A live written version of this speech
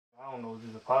I don't know if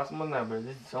this is possible or not, but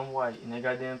this is some white in that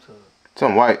goddamn tub.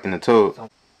 Something white in the tub.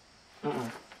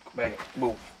 Back.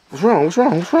 Move. What's wrong? What's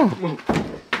wrong? What's wrong?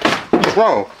 What's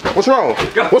wrong? What's wrong?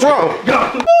 Go. What's wrong?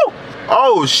 Go.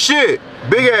 Oh shit!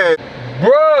 Big ass.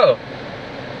 Bro!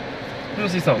 Let me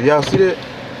see something. Y'all see that?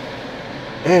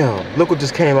 Damn, look what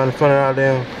just came out in front of our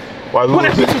damn. Why What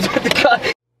if bitch was at the car?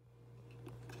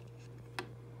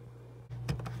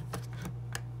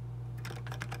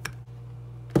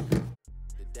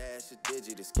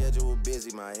 The schedule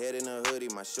busy, my head in a hoodie,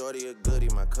 my shorty a goodie,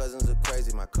 my cousins are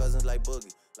crazy, my cousins like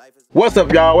boogie. What's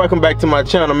up, y'all? Welcome back to my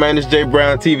channel, man. It's J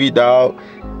Brown TV, dog.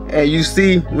 And you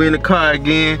see, we're in the car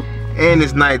again, and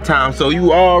it's nighttime, so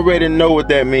you already know what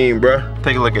that means, bro.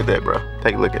 Take a look at that, bro.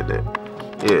 Take a look at that.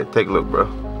 Yeah, take a look, bro.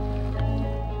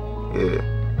 Yeah,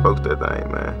 post that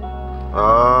thing, man.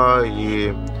 Oh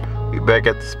yeah, we back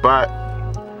at the spot.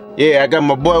 Yeah, I got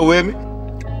my boy with me.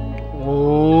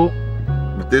 Ooh.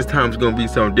 But this time it's gonna be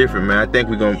something different, man. I think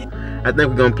we're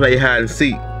gonna play hide and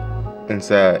seek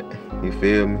inside. You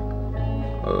feel me?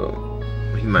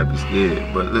 He might be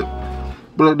scared, but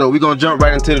look though, we gonna jump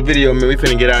right into the video, man. We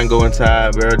finna get out and go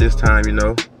inside, bro. This time, you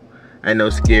know, ain't no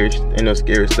scary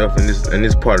stuff in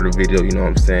this part of the video. You know what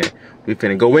I'm saying? We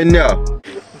finna go in there.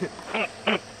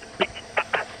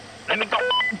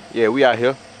 Yeah, we out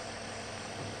here.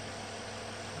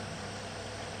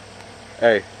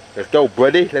 Hey, let's go,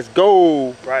 buddy. Let's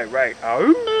go. Right.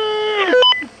 Come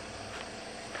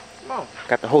on.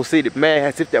 Got the whole city mad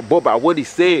as if that boy about what he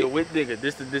said. So what nigga,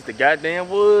 this the goddamn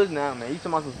woods? Nah, man, you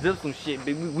talking about some zip some shit,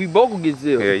 bitch. We both gonna get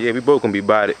zipped. Yeah, we both gonna be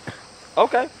about it.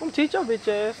 Okay, I'm gonna teach your bitch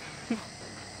ass.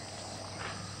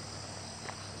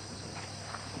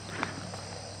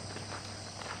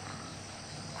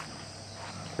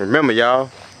 Remember, y'all,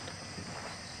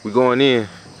 we going in.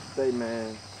 Say, man,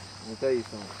 let me tell you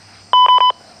something.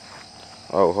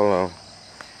 Oh, hold on.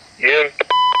 Yeah.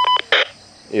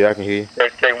 Yeah, I can hear you.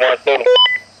 Check 1 2.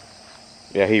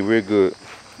 Yeah, he real good.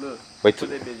 Look, Wait put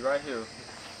that bitch right here.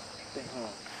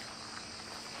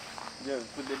 Yeah,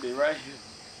 put that bitch right here.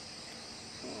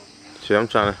 Shit, I'm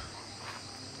trying to.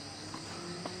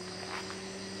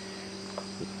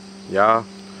 Y'all,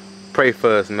 pray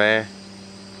for us, man.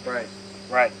 Right.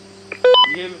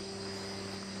 You hear me?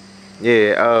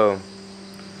 Yeah,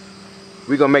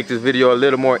 we gonna make this video a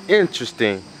little more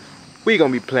interesting. We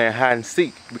gonna be playing hide and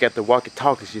seek. We got the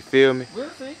walkie-talkies, you feel me? We'll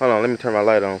see. Hold on, let me turn my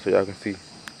light on so y'all can see.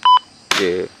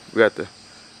 Yeah, we got the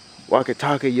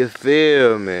walkie-talkie, you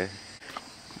feel me?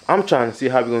 I'm trying to see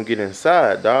how we gonna get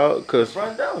inside, dog, cause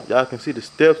y'all can see the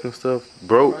steps and stuff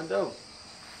broke. Front door.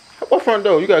 What front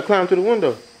door? You gotta climb through the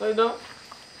window. No, you don't.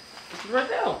 It's right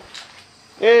down.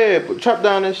 Yeah, but chop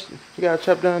down that shit. You gotta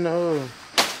chop down the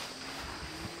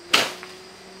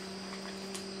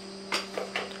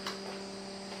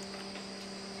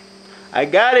I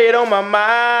got it on my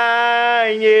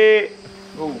mind, yeah.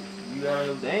 Oh, you got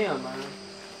your damn, man.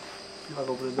 You might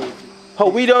open the door.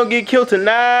 Hope we don't get killed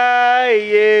tonight,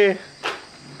 yeah.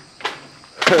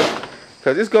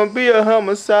 Cause it's gonna be a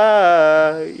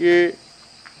homicide, yeah.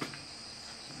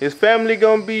 His family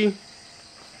gonna be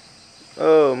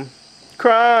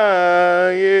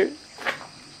crying, yeah.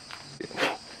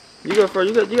 You go first.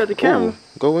 You got the camera. Ooh,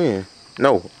 go in.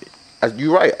 No,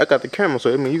 you right. I got the camera,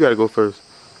 so I mean you gotta go first.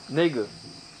 Nigga,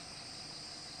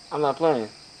 I'm not playing.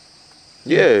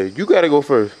 Yeah, you gotta go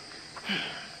first.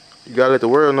 You gotta let the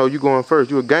world know you going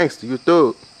first. You a gangster. You a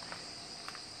thug.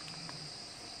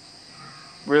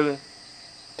 Really?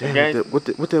 Damn, what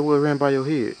that word ran by your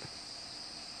head?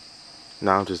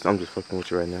 Nah, I'm just fucking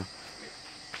with you right now.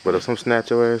 But if some snatch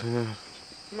your ass, man.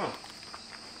 Come on.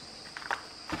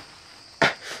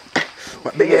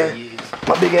 My big ass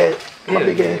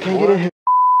can't get in here.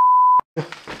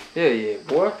 Yeah,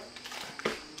 boy.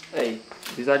 Hey,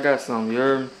 at least I got something, you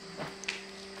heard me?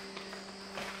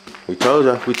 We told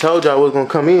y'all we was gonna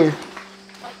come in.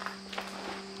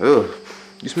 Ugh,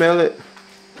 you smell it?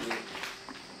 Yeah.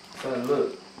 Son,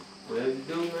 look, whatever you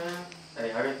do, man.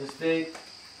 Hey, I got the stick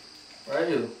right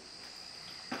here.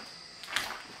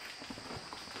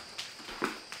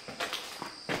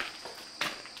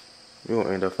 You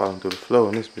gonna end up falling through the floor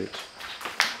in this bitch.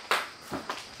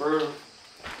 Further.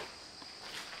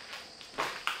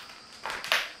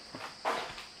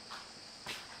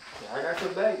 Yeah, I got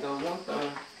your back though, one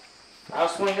thing. I'll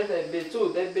swing at that bitch too.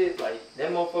 If that bitch, like,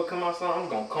 that motherfucker come outside, I'm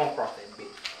gonna come across that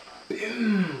bitch.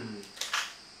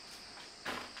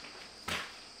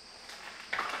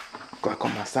 Glock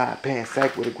on my side, pants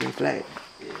sack with a green flag.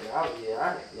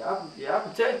 Yeah, I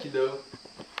protect you though.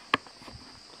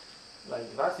 Like,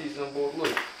 if I see some boy,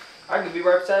 look, I could be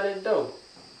right beside that door.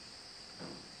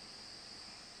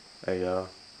 Hey y'all,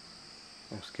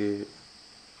 I'm scared.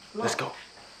 Let's go.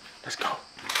 Let's go.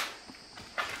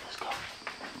 Let's go.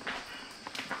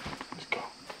 Let's go.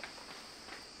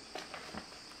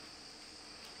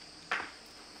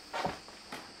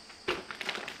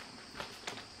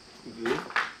 You good?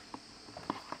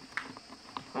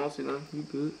 I don't see nothing. You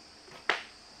good?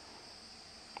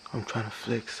 I'm trying to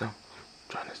flex some. I'm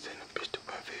trying to send a bitch to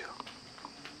Winfield.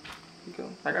 You go.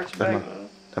 I got your back, man.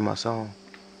 That's my song.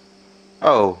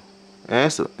 Oh, man,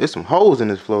 it's some holes in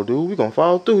this floor, dude. We gonna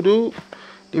fall through, dude.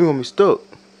 Then we gonna be stuck.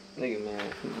 Nigga,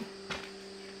 man.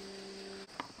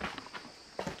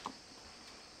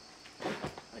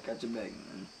 I got your back,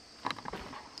 man.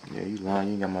 Yeah, you lying.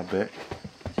 You ain't got my back.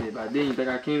 Shit, by then, you think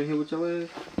I came in here with your ass?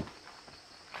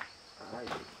 Alright.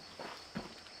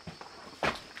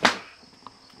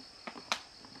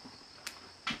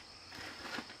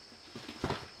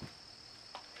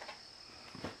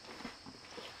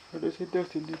 Let's hit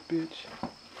dust in this bitch.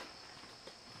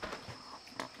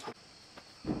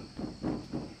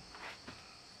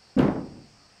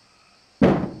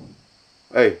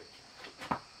 Hey.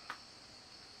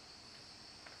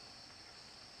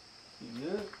 You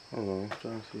good? Hold on, I'm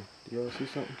trying to see. Do y'all see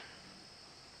something?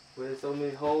 There's so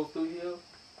many holes through here.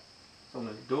 So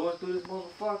many doors through this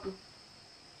motherfucker.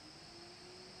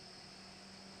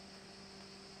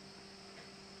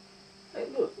 Hey,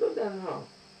 look down the hall.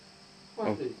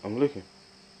 Watch this. I'm looking.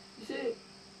 You see it?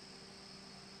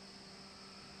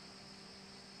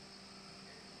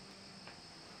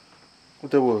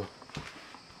 What that was?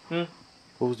 Hmm?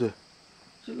 What was that?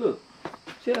 See, look.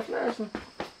 See that flashing?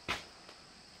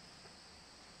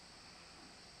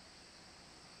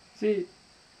 See it?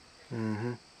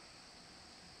 Mm-hmm.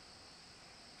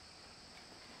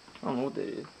 I don't know what that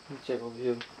is. Let me check over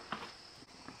here.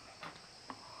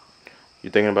 You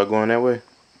thinking about going that way?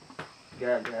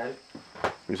 God got it.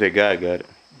 You say God got it.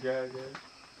 God got it.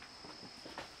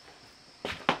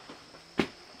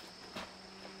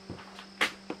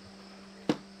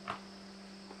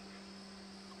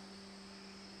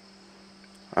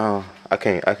 Oh, I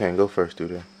can't go first through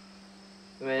there.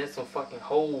 Man, it's some fucking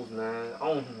holes, man. I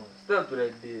don't want to step through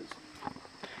that bitch.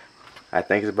 I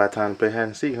think it's about time to play hide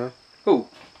and seek, huh? Who?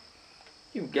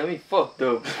 You got me fucked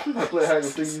up. I'm not playing hide and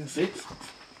seek, you bitch.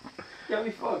 You got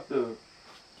me fucked up.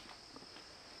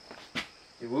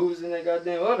 If we was in that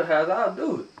goddamn other house, I'll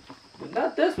do it. But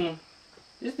not this one.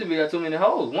 This dude got too many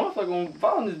holes. Motherfucker gonna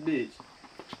fall in this bitch.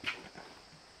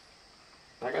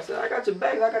 Like I said, I got your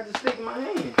back. I got the stick in my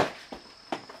hand.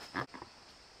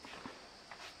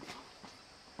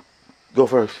 Go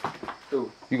first.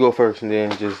 Who? You go first, and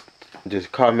then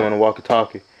just call me on the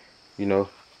walkie-talkie. You know.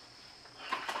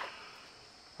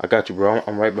 I got you, bro.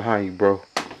 I'm right behind you, bro.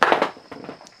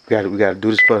 We gotta do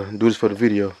this for the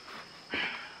video.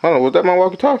 Hold on, was that my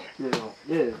walkie-talkie?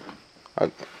 Yeah.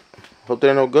 I hope there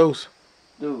ain't no ghosts.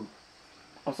 Dude,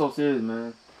 I'm so serious,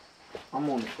 man. I'm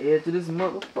on the edge of this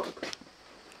motherfucker.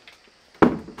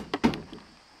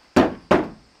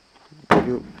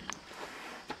 You.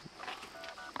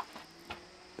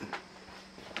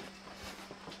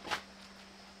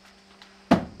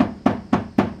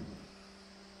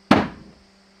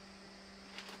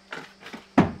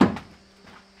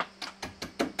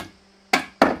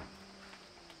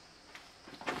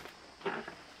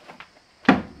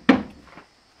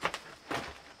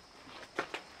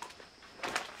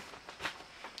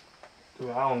 Dude,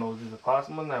 I don't know if this is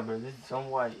possible or not, but this is some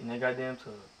white in that goddamn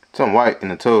tub. Something white in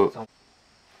the tub.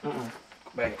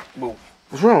 Back, move.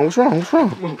 What's wrong? What's wrong? What's wrong?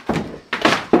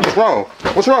 What's wrong?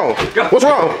 What's wrong? Go. What's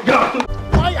wrong? Go.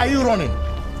 Why are you running?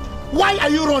 Why are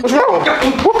you running? What's wrong?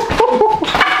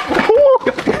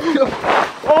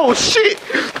 Oh shit!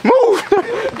 Move!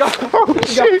 Oh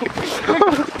shit!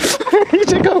 You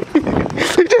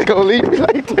just gonna leave me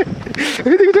like that?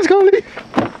 You think you just gonna leave?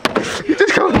 You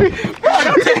just gonna leave? You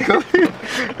just gonna leave?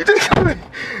 You just gonna leave?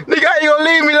 Nigga, how you gonna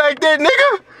leave me like that,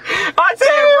 nigga? I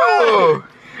said run.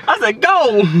 I said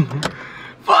go.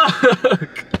 Fuck.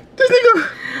 This nigga.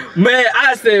 Man,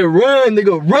 I said run,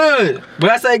 nigga, run. But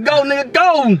I said go, nigga,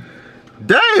 go.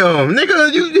 Damn,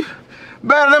 nigga, you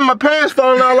better than my pants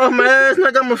falling all off my ass, and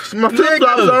I got my flip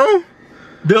flops on.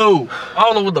 Dude, I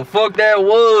don't know what the fuck that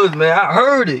was, man. I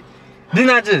heard it. Then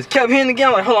I just kept hearing it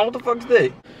again, like, hold on, what the fuck is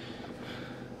that?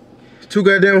 It's too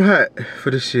goddamn hot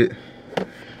for this shit.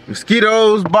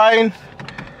 Mosquitoes biting,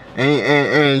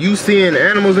 and you seeing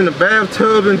animals in the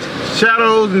bathtub and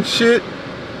shadows and shit.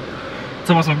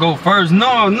 Tell me some go first. No,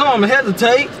 I'm gonna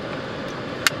hesitate.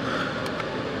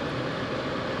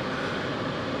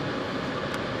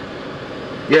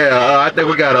 Yeah, I think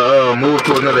we gotta move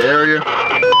to another area.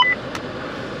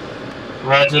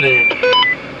 Roger that.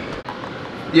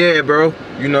 Yeah, bro.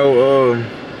 You know,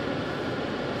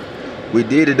 we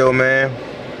did it though, man.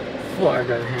 Fuck, I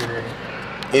got a headache.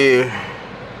 Yeah.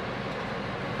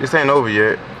 This ain't over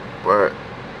yet, but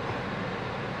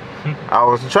I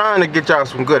was trying to get y'all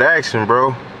some good action,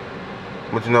 bro.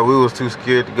 But you know, we was too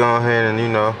scared to go ahead and, you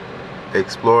know,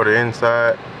 explore the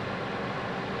inside.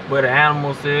 Where the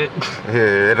animals at.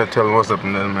 Yeah, they don't tell them what's up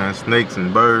in there, man. Snakes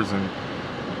and birds and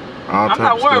all types of stuff. I'm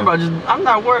not worried about just, I'm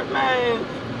not worried, man.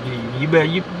 You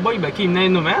better keep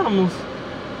naming them animals.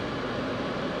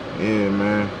 Yeah,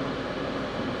 man.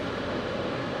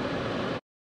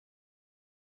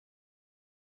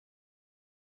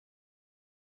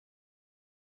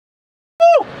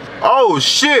 Oh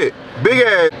shit! Big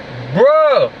ass.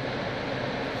 Bro!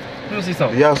 Let me see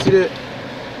something. Y'all see that?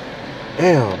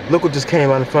 Damn, look what just came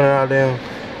out in front of our damn.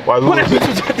 While we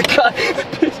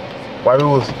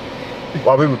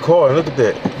recording, look at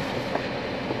that.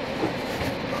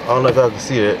 I don't know if y'all can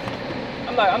see that.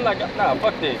 Nah,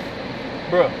 fuck that.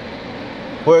 Bro.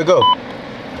 Where'd it go?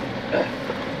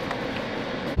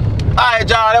 Alright,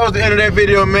 y'all, that was the end of that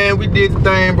video, man. We did the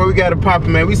thing, bro. We got it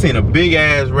popping, man. We seen a big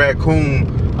ass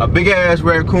raccoon. A big ass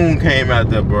raccoon came out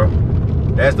there, bro.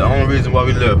 That's the only reason why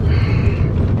we left.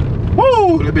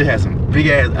 Woo! That bitch had some big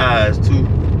ass eyes, too.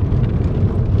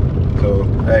 So,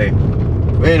 hey.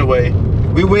 But anyway,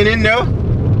 we went in there.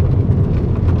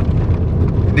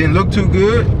 It didn't look too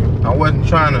good. I wasn't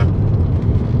trying to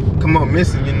come up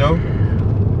missing, you know.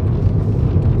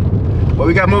 But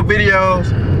we got more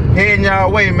videos heading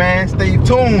y'all way, man. Stay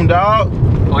tuned, dog.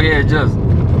 Oh yeah, just.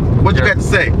 What you got to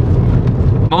say?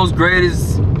 Most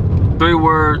greatest 3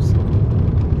 words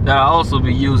that I also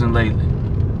be using lately.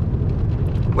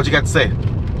 What you got to say?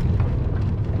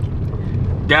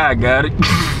 God got it.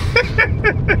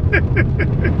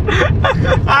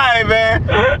 Alright, man.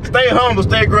 Stay humble,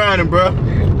 stay grinding, bro.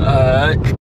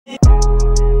 Alright.